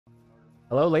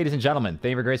Hello, ladies and gentlemen.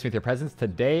 Thank you for gracing me with your presence.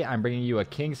 Today, I'm bringing you a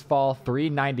King's Fall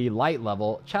 390 light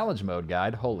level challenge mode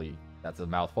guide. Holy, that's a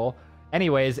mouthful.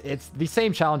 Anyways, it's the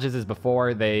same challenges as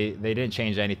before. They didn't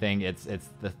change anything. It's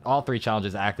all three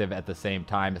challenges active at the same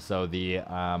time. So the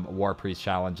Warpriest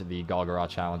challenge, the Golgoroth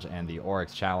challenge, and the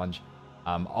Oryx challenge,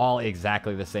 all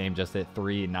exactly the same, just at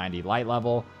 390 light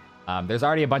level. There's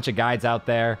already a bunch of guides out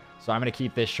there, so I'm going to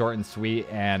keep this short and sweet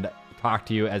and talk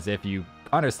to you as if you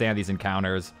understand these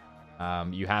encounters.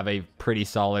 You have a pretty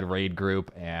solid raid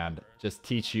group, and just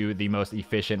teach you the most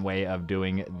efficient way of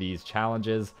doing these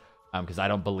challenges, because I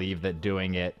don't believe that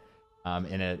doing it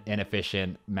in an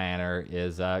inefficient manner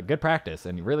is good practice,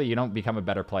 and really you don't become a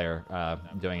better player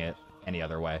doing it any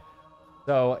other way.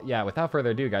 So yeah, without further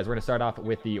ado, guys, we're going to start off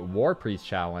with the Warpriest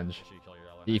challenge.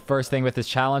 The first thing with this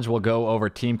challenge, we'll go over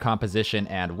team composition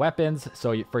and weapons.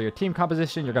 So for your team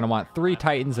composition, you're going to want 3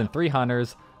 Titans and 3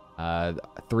 Hunters.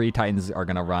 3 Titans are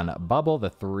going to run Bubble. The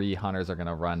 3 Hunters are going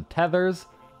to run Tethers.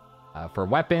 For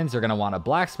weapons, you're going to want a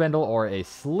Black Spindle or a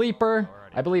Sleeper.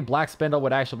 I believe Black Spindle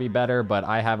would actually be better, but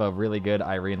I have a really good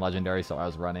Irene Legendary, so I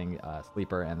was running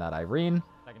Sleeper and that Irene.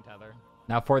 Second Tether.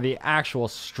 Now for the actual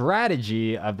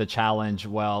strategy of the challenge,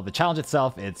 well, the challenge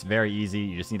itself, it's very easy.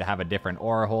 You just need to have a different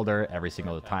aura holder every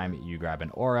single time you grab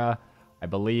an aura. I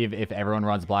believe if everyone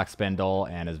runs Black Spindle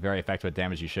and is very effective with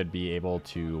damage, you should be able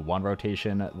to 1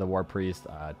 rotation the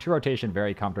Warpriest, 2 rotation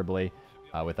very comfortably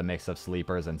with a mix of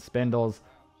Sleepers and Spindles,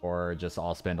 or just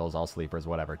all Spindles, all Sleepers,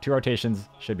 whatever. 2 rotations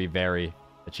should be very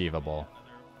achievable.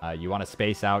 You want to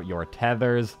space out your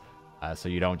Tethers, so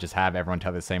you don't just have everyone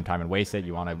tether at the same time and waste it.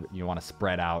 You want to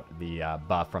spread out the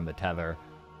buff from the tether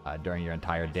during your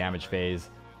entire damage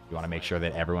phase. You want to make sure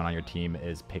that everyone on your team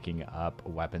is picking up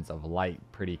weapons of light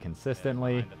pretty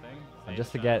consistently, and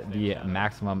just to get the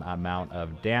maximum amount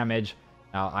of damage.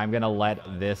 Now I'm gonna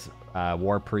let this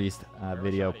Warpriest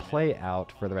video play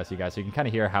out for the rest of you guys, so you can kind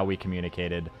of hear how we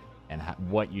communicated and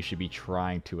what you should be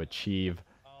trying to achieve.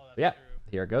 But yeah,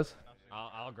 here it goes.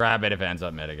 I'll grab it if it ends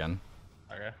up mid again.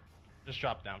 Okay. Just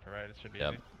drop down for right. It should be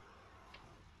easy.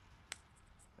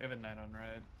 We have a 9 on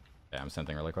right. Yeah, I'm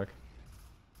sending really quick.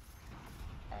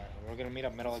 Alright, we're gonna meet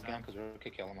up middle again because we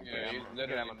could kill him up there. He's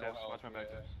literally no health. Watch my back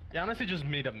there. Yeah, honestly, just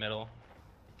meet up middle.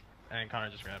 And Connor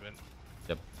just grab it.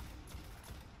 Yep.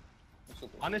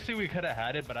 Honestly, we could have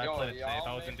had it, but I played it safe.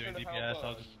 I wasn't doing DPS. I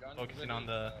was just focusing on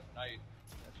the...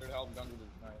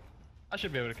 I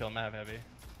should be able to kill him. I have heavy.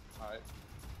 Alright.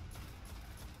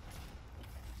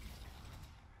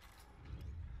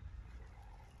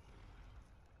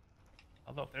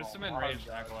 Although there's some enraged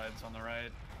acolytes on the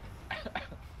right.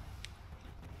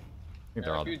 If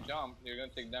you jump, you're gonna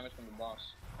take damage from the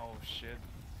boss. Oh shit.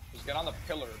 Just get on the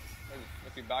pillar.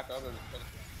 If you back up, there's a pillar.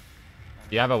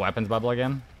 Do you have a weapons bubble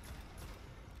again?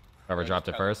 Whoever dropped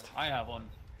it first? I have one.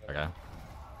 Okay.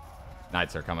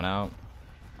 Knights are coming out.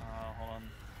 Hold on.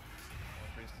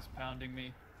 Warpriest is pounding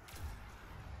me.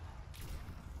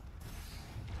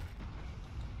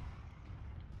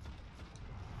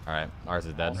 Alright, ours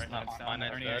is dead.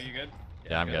 Ernie, are you good?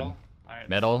 Yeah, I'm good. Alright.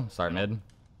 Middle, start mid.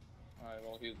 Alright,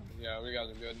 well, yeah, we guys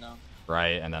are good now.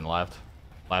 Right, and then left.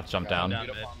 Left, jump down. down.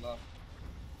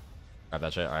 Grab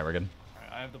that shit. Alright, we're good.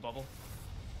 Alright, I have the bubble.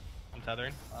 I'm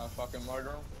tethering. Fucking murder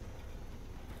him.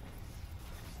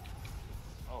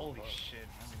 Holy shit.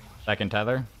 Second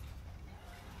tether.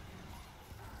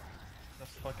 The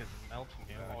fuck is melting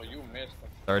me? Oh, you missed.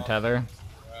 Third tether.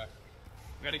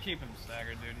 We gotta keep him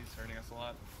staggered, dude. He's hurting us a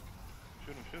lot.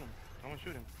 Shoot him, shoot him. I wanna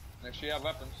shoot him. Make sure you have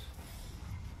weapons.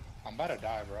 I'm about to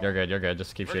die, bro. You're good, you're good.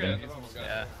 Just keep shooting.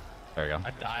 Yeah. There we go.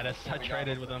 I died. I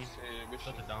traded with him.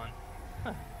 Such a Dawn.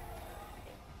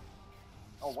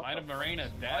 Spite of Marina,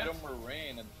 death? Spite of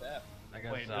Marina, death.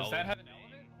 Wait, does that have an element?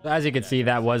 So as you can see,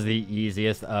 that was the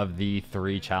easiest of the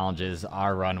 3 challenges.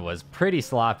 Our run was pretty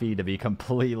sloppy, to be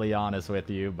completely honest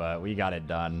with you, but we got it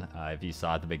done. If you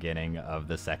saw at the beginning of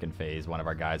the second phase, one of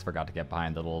our guys forgot to get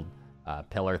behind the little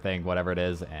pillar thing, whatever it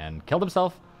is, and killed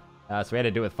himself. So we had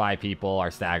to do it with 5 people.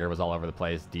 Our stagger was all over the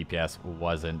place. DPS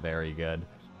wasn't very good.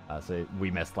 So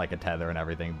we missed like a tether and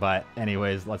everything. But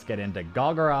anyways, let's get into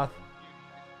Golgoroth.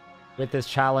 With this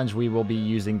challenge, we will be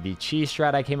using the cheese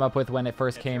strat I came up with when it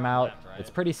first came out. It's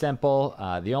pretty simple.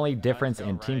 The only difference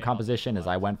in team composition is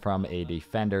I went from a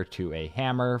defender to a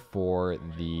hammer for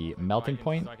the melting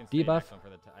point debuff.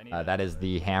 That is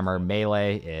the hammer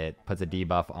melee. It puts a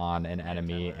debuff on an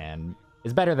enemy and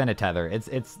is better than a tether.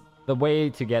 It's the way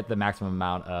to get the maximum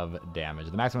amount of damage.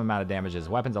 The maximum amount of damage is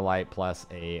weapons of light plus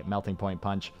a melting point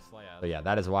punch. So yeah,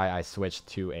 that is why I switched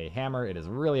to a hammer. It is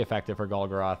really effective for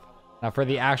Golgoroth. Now for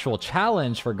the actual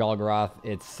challenge for Golgoroth,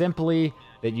 it's simply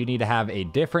that you need to have a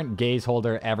different gaze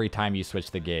holder every time you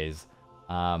switch the gaze.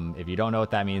 If you don't know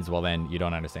what that means, well, then you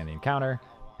don't understand the encounter.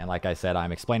 And like I said,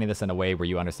 I'm explaining this in a way where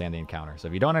you understand the encounter. So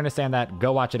if you don't understand that,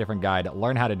 go watch a different guide,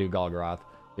 learn how to do Golgoroth.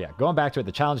 But yeah, going back to it,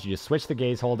 the challenge, you just switch the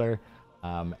gaze holder.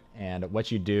 And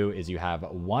what you do is you have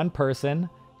one person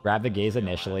grab the gaze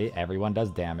initially. Everyone does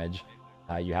damage.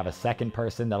 You have a second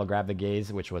person that'll grab the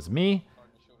gaze, which was me.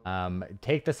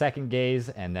 Take the second gaze,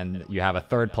 and then you have a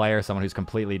third player, someone who's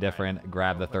completely different,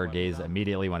 grab the third gaze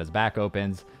immediately when his back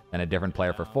opens. Then a different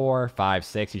player for 4, 5,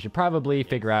 6. You should probably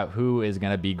figure out who is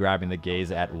going to be grabbing the gaze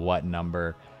at what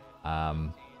number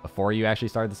before you actually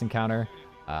start this encounter.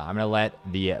 I'm going to let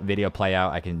the video play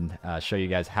out. I can show you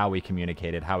guys how we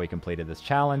communicated, how we completed this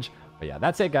challenge. But yeah,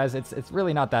 that's it, guys. It's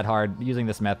really not that hard. Using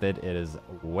this method, it is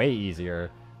way easier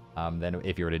than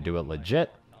if you were to do it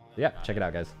legit. So yeah, check it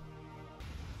out, guys.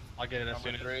 I'll get it as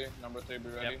soon as... Number three, be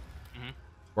ready. Yep.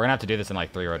 We're gonna have to do this in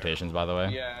like 3 rotations, by the way.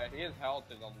 Yeah, his health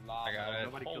is a lot. I got it.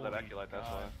 Nobody killed that Acolyte, that's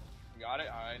why. You got it?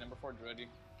 Alright, number 4's ready.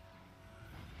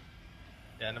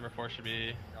 Yeah, number 4 should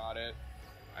be... Got it.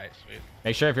 Alright, sweet.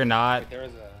 Make sure if you're not, There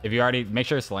was a. if you already, make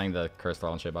sure you're slaying the curse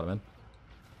thrall and shit bottom in.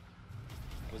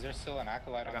 Was there still an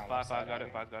acolyte I on got that left 5, side? 5 got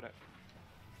it, 5 got it.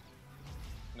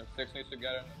 No, 6 needs to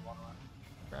get it, and then 1 run.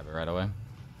 Grab it right away.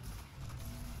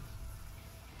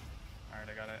 Alright,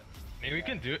 I got it. Maybe we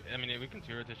can do... I mean, we can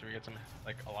 2 rotation. We get some,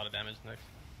 like, a lot of damage next.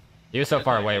 He was so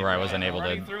far away where I wasn't able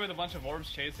Running to. through with a bunch of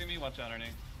orbs chasing me. Watch out, Ernie.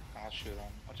 I'll shoot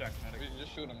him. Watch out, kinetic.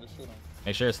 Just shoot him, just shoot him.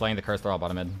 Make sure you're slaying the curse thrall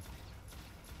bottom mid.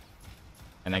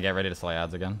 And then get ready to slay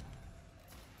ads again.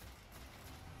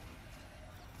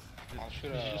 I'll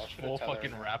shoot Just I'll shoot full a tether.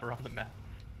 fucking wrapper on the map.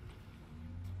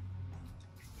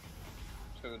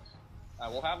 Shoot.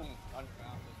 We'll have him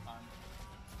untrapped this time.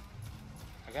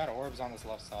 I got orbs on this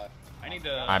left side. I need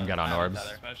to. I'm good on orbs.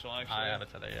 Special, actually. I have a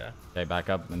tether, yeah. Okay, back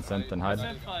up and synth and hide.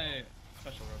 Synth my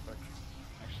special real quick.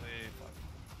 Actually, fuck.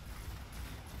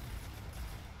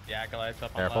 The acolytes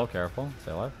up on Careful, left. careful.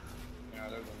 Stay alive. Yeah,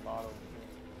 there's a lot of them.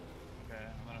 Okay,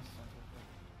 I'm gonna synth real quick.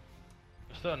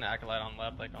 There's still an acolyte on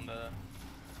left, like on the...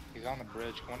 He's on the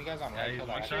bridge. Can one of you guys on Yeah, right he's kill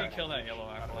make that sure you acolyte? Kill that yellow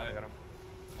acolyte.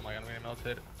 Oh my god, I'm getting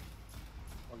melted.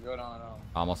 We're good on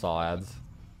Almost all ads.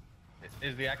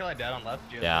 Is the acolyte dead on left?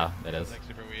 Yeah, it is. Like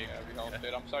super weak. Yeah, we helped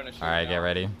it. I'm starting to shoot. Alright, now. get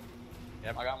ready.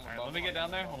 Yep. I got him. Alright, let me get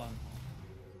down there. Hold on.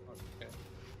 Okay.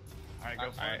 Alright,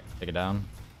 go for Alright, it. Take it down.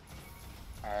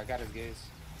 Alright, I got his gaze.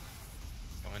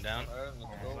 going down. Alright,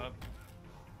 let's What's go. up?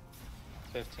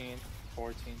 15,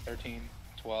 14, 13,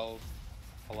 12,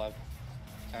 11,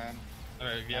 10,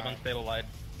 Alright, if you have unstable light,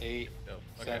 8, go.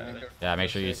 7, Okay. Yeah, make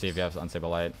sure you see if you have unstable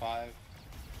light. 5,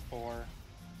 4,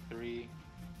 3,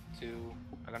 2.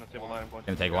 I got a stable light. I'm going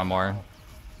Gonna take one more.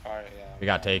 Alright, yeah. We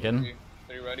got taken.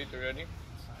 3 ready, 3 ready.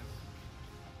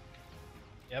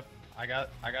 Yep, I got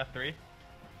 3.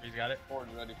 3's got it. 4's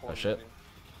ready, 4's Oh, shit. ready.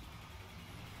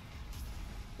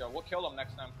 Yeah, we'll kill him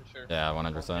next time for sure. Yeah,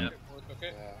 100%.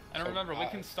 Okay. Yeah. And remember, we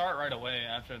can start right away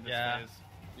after this Yeah. phase.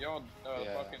 Yo,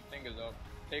 Yeah. fucking thing is up.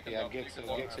 Take it Yeah, up. Gigz, take it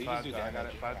so up. you just do 5 got it,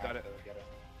 damage. 5 got it. Get it.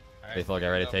 Alright. Faithful, get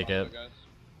ready to take it. Guys.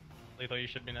 Lethal, you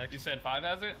should be next. You said 5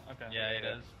 has it? Okay. Yeah, it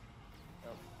is.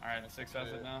 Alright, 6 has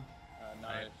it now.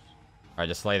 Nice. Alright,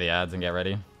 just slay the ads and get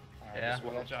ready. Alright, Yeah. just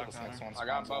wait Watch till out, this next Connor. one I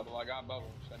got spawns up. bubble, I got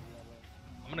bubble. Send me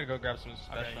I'm gonna go grab some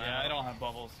special Okay, yeah, I don't have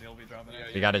bubbles, so you'll be dropping Yeah,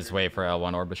 it. We gotta just wait for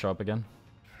L1 orb to show up again.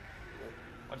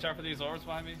 Watch out for these orbs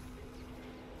behind me.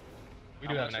 We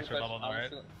do have an extra bubble though,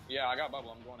 right? Yeah, I got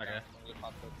bubble. I'm going Okay. down. I'm just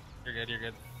popped up. You're good, you're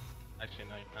good. Actually,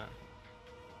 no, you're not.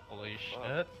 Holy shit.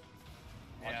 Watch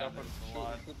Yeah, out for that's a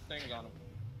lot. shoot things on him.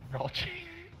 We're all cheating.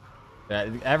 Yeah,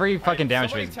 every fucking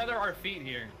damage Somebody phase. tether our feet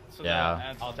here. So Yeah. that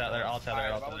adds I'll some tether, points. I'll tether,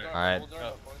 I'll Bubbles tether. are- Alright. bubbles are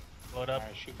up, boys. Load up.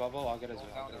 Alright, shoot bubble. I'll get his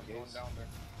Going down there, going gaze. down there.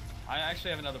 I actually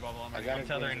have another bubble. I'm I ready. got I'm his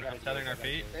tethering, gaze, I got I'm his tethering gaze, our I got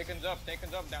feet. his gaze.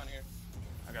 Taken's up down here.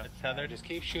 I got It's tethered. Just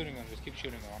keep shooting him. Just keep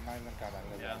shooting him. I'm not even gonna count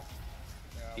that. Yeah.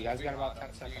 Yeah, You guys we got about him.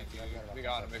 10 seconds. You guys got about We 10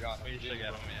 got him, we got him. We should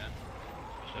get him,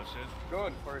 yeah. Shit, shit.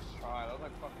 Good first try. That was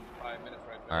like fucking 5 minutes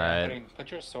right there. Alright.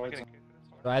 Put your swords in.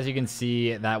 So as you can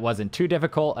see, that wasn't too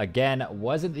difficult. Again,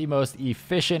 wasn't the most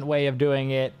efficient way of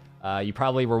doing it. You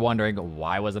probably were wondering,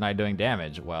 why wasn't I doing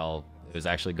damage? Well, it was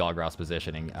actually Golgoroth's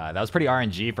positioning. That was pretty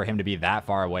RNG for him to be that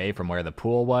far away from where the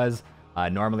pool was.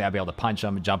 Normally, I'd be able to punch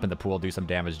him, jump in the pool, do some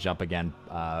damage, jump again,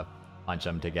 punch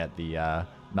him to get the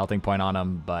melting point on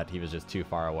him, but he was just too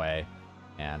far away,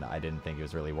 and I didn't think it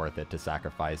was really worth it to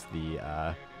sacrifice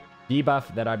the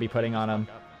debuff that I'd be putting on him.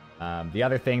 The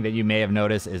other thing that you may have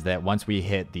noticed is that once we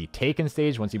hit the Taken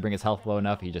stage, once you bring his health low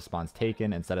enough, he just spawns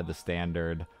Taken instead of the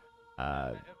standard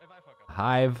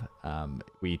Hive.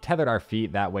 We tethered our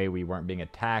feet, that way we weren't being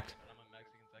attacked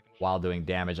while doing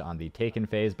damage on the Taken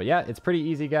phase. But yeah, it's pretty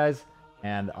easy, guys.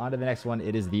 And on to the next one,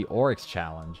 it is the Oryx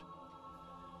challenge.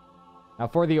 Now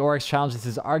for the Oryx challenge, this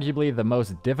is arguably the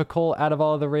most difficult out of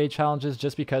all of the raid challenges,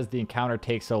 just because the encounter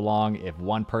takes so long. If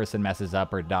one person messes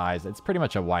up or dies, it's pretty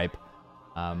much a wipe.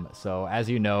 So as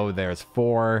you know, there's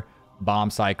 4 bomb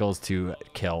cycles to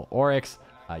kill Oryx.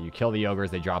 You kill the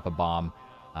ogres, they drop a bomb.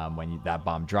 When that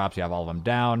bomb drops, you have all of them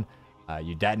down.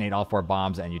 You detonate all 4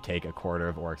 bombs, and you take a quarter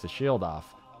of Oryx's shield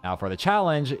off. Now for the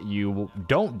challenge, you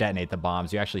don't detonate the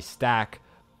bombs. You actually stack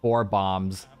 4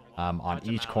 bombs on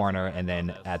each corner, and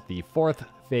then at the 4th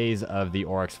phase of the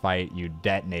Oryx fight, you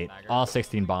detonate all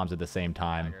 16 bombs at the same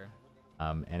time.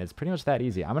 And it's pretty much that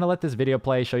easy. I'm going to let this video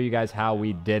play, show you guys how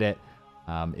we did it.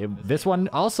 This one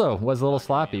also was a little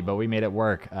sloppy, but we made it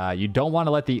work. You don't want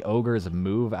to let the ogres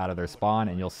move out of their spawn,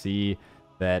 and you'll see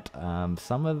that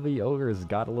some of the ogres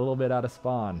got a little bit out of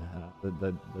spawn.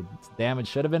 The damage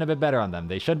should have been a bit better on them.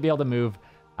 They should be able to move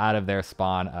out of their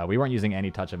spawn. We weren't using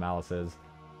any Touch of Malices.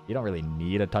 You don't really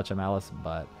need a Touch of Malice,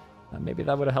 but maybe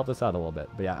that would have helped us out a little bit.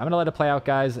 But yeah, I'm going to let it play out,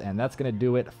 guys, and that's going to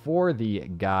do it for the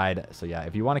guide. So yeah,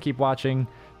 if you want to keep watching,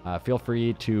 feel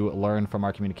free to learn from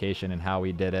our communication and how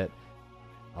we did it.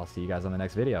 I'll see you guys on the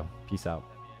next video. Peace out.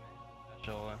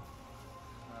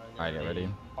 Alright, get ready.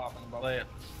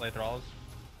 Slay thralls.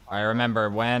 Alright, remember,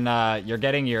 when you're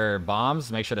getting your bombs,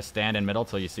 make sure to stand in middle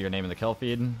till you see your name in the kill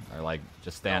feed. Or, like,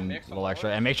 just stand a little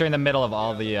extra. And make sure in the middle of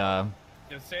all the...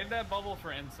 Yeah, save that bubble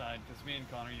for inside, because me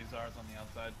and Connor use ours on the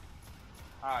outside.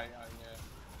 Yeah.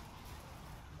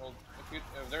 Well,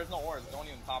 if there's no ores, don't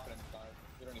even pop it inside.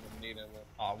 You don't even need it.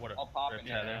 Oh, what a... I'll pop it.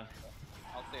 Yeah.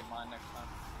 I'll save mine next time.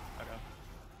 Okay.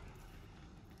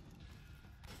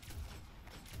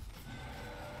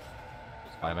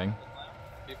 Climbing.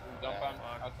 People jump on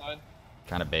outside.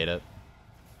 Kind of bait it.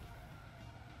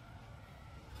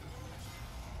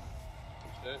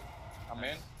 Shit. I'm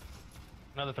in.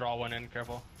 Another thrall went in,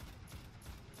 careful.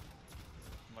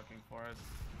 I'm looking for it.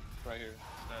 It's right here.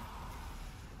 It's dead.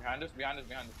 Behind us. I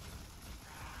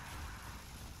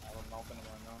don't open it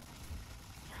right now.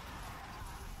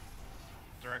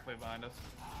 Directly behind us.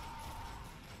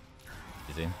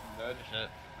 Easy. I'm dead. Shit.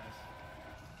 Nice.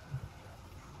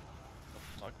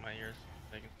 Fuck my ears.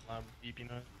 Making some loud beepy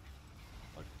noise.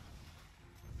 Fuck.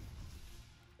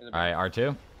 Alright,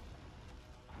 R2.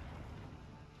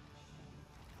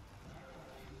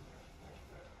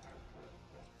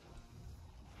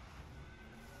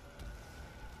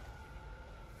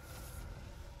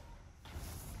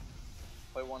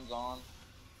 Play one's on.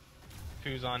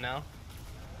 2's on now.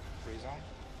 3's on.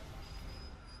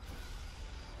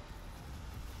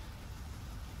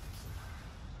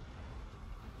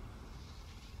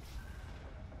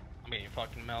 I'm getting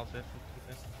fucking melted.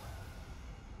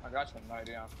 I got you tonight,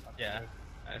 yeah. Yeah.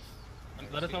 Nice.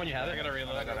 Let us know when you have it. I gotta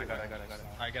reload. I got it.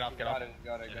 Alright, get off. Got it.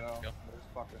 Yeah, Go. go. There's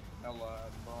fucking no lag,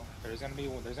 bro. There's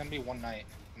gonna be one night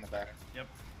in the back. Yep.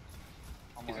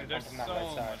 I'm Dude, on there's from that so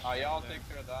right side. much. Oh, yeah, I'll take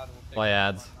care of that. We'll take Play care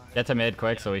of ads. one night. Get to mid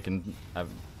quick so we can have...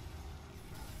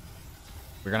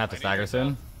 We're gonna have to stagger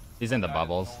soon. He's in the Guys,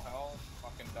 bubbles. no health,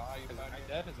 fucking die, you Is the faggot. knight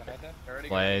dead? Is the knight dead? Already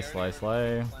Slay, got it, slay, already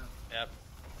slay. got it. Yep.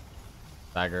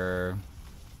 Stagger.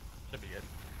 Should be good.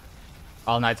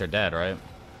 All knights are dead, right?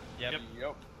 Yep.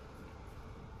 Yup.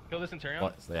 Kill this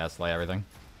Centurion. Yeah, slay everything.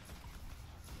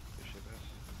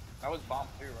 That was bomb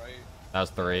too, right? That was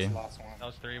 3. That's the last one. That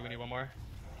was 3. We need one more.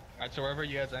 Alright, so wherever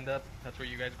you guys end up, that's where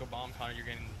you guys go bomb. Connor, you're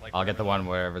getting like... I'll get the one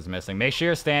wherever's missing. Make sure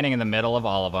you're standing in the middle of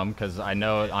all of them, because I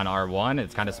know on R1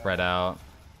 it's kind of spread out.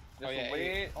 Just yeah,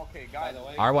 wait. Okay, guys. By the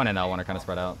way, R1 and L1 are kind of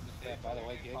spread out. Yeah, by the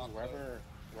way, Gigz,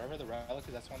 wherever the relic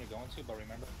is, that's the one you're going to, but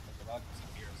remember, the relic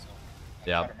is here, so...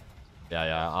 Yeah.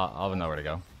 Yeah, I'll know where to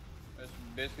go. Just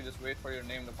basically just wait for your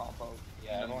name to pop out.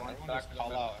 Yeah, And then everyone run just back to the call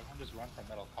middle. out. Everyone just run from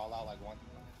middle. Call out like one.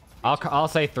 I'll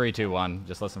say 3, 2, 1.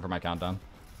 Just listen for my countdown.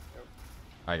 Yep.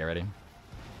 Alright, get ready.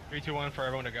 3, 2, 1 for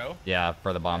everyone to go. Yeah,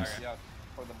 for the bombs. Yeah,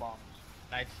 for the bombs.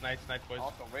 Nice, boys.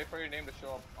 Also, wait for your name to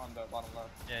show up on the bottom left.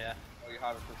 Yeah. Oh, you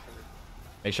have it for sure.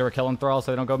 Make sure we're killing thralls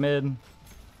so they don't go mid. I'm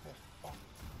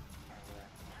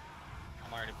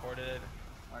already ported.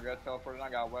 I got teleported. I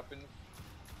got weapons.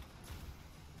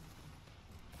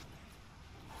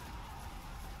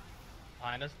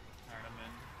 Behind us. Alright, I'm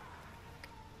in.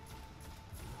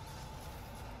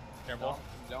 Careful.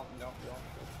 Jump.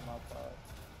 It's not bad.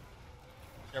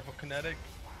 Careful, kinetic.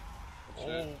 Shit.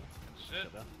 Oh.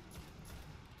 Shit.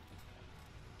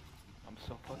 I'm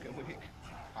so fucking weak.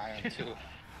 I am too.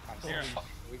 I'm so Here.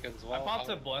 fucking weak as I well. popped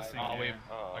a blessing. Oh, wait. here.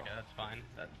 Okay, that's fine.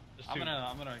 Just I'm two.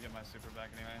 gonna get my super back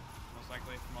anyway. Most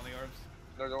likely from all the orbs.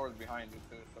 There's doors behind you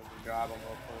too, so just grab them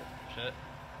real quick. Shit.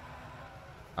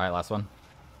 Alright, last one.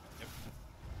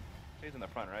 He's in the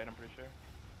front, right? I'm pretty sure.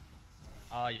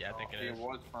 Yeah, I think it is. It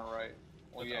was front right.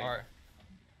 Well, What's yeah. R?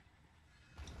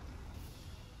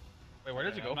 Wait, where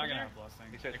does it go I'm not from gonna here? have blessing.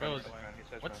 He says It goes.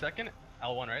 run. What's second?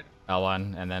 L1, right?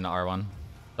 L1 and then R1.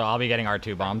 So I'll be getting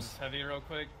R2 bombs. Heavy real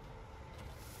quick.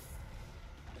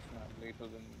 It's not lethal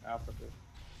than Africa.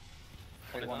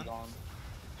 One is One's on. on.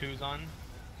 2's on.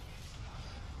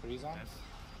 3's on. Nice.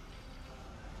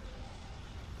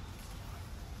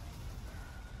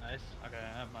 Nice. Okay,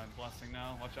 I have my blessing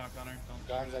now. Watch out, Connor. Don't.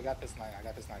 Guns, I got this knight. I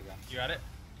got this knight gun. You got it?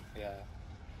 Yeah.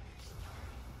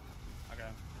 Okay.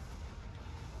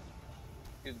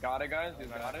 He's got it, guys. He's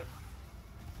got it.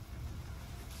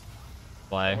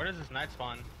 Play. Where does this knight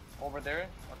spawn? Over there,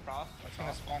 across. What's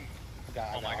gonna spawn?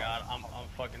 Oh my god, I'm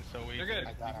fucking so weak. You're good.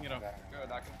 I got You him. can I get got up. him.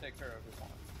 Good, I can take care of this one.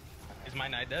 Is my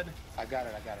knight dead? I got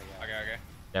it. Yeah. Okay, okay.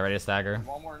 Get ready to stagger.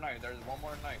 One more night. There's one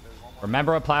more night. There's one more.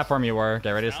 Remember what platform you were.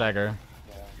 Get ready to stagger.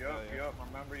 Yeah. Yup.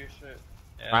 Remember your shit.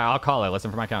 Yeah. Alright, I'll call it.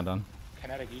 Listen for my countdown.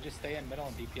 Kinetic, you just stay in middle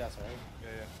and DPS, right? Yeah.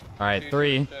 Alright,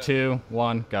 3, 2,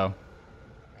 1, go.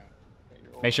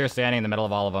 Make sure you're standing in the middle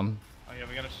of all of them. Oh yeah,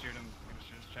 we gotta shoot him. We gotta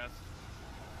shoot his chest.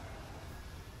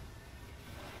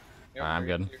 Alright, I'm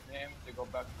good. Your name, they go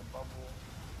back to the bubble.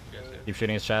 Yes, yes. Keep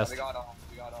shooting his chest. We got all.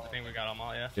 We got all. I think we got them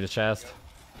all, yeah. Shoot his chest.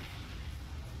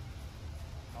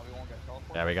 Now we won't get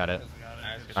teleported. Yeah, we got it. We got it.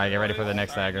 Nice. Good Alright, get ready for the shit.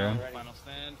 next Alright, stagger. now, Final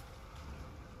stand.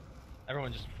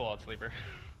 Everyone just full out sleeper.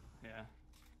 Yeah.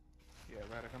 Yeah,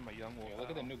 right. I got my young wolf. Yeah, look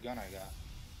at the new gun I got.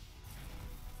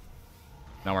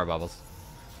 No more bubbles.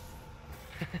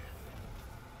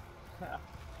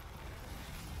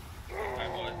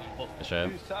 Alright, boys, Good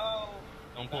shit. Peace out.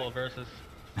 don't pull a versus.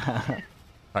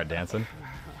 Alright, dancing.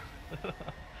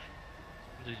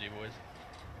 GG, boys.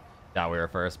 Yeah, we were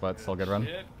first, but still good run.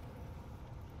 Shit.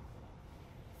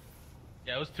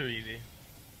 Yeah, it was too easy.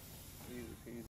 Easy peasy.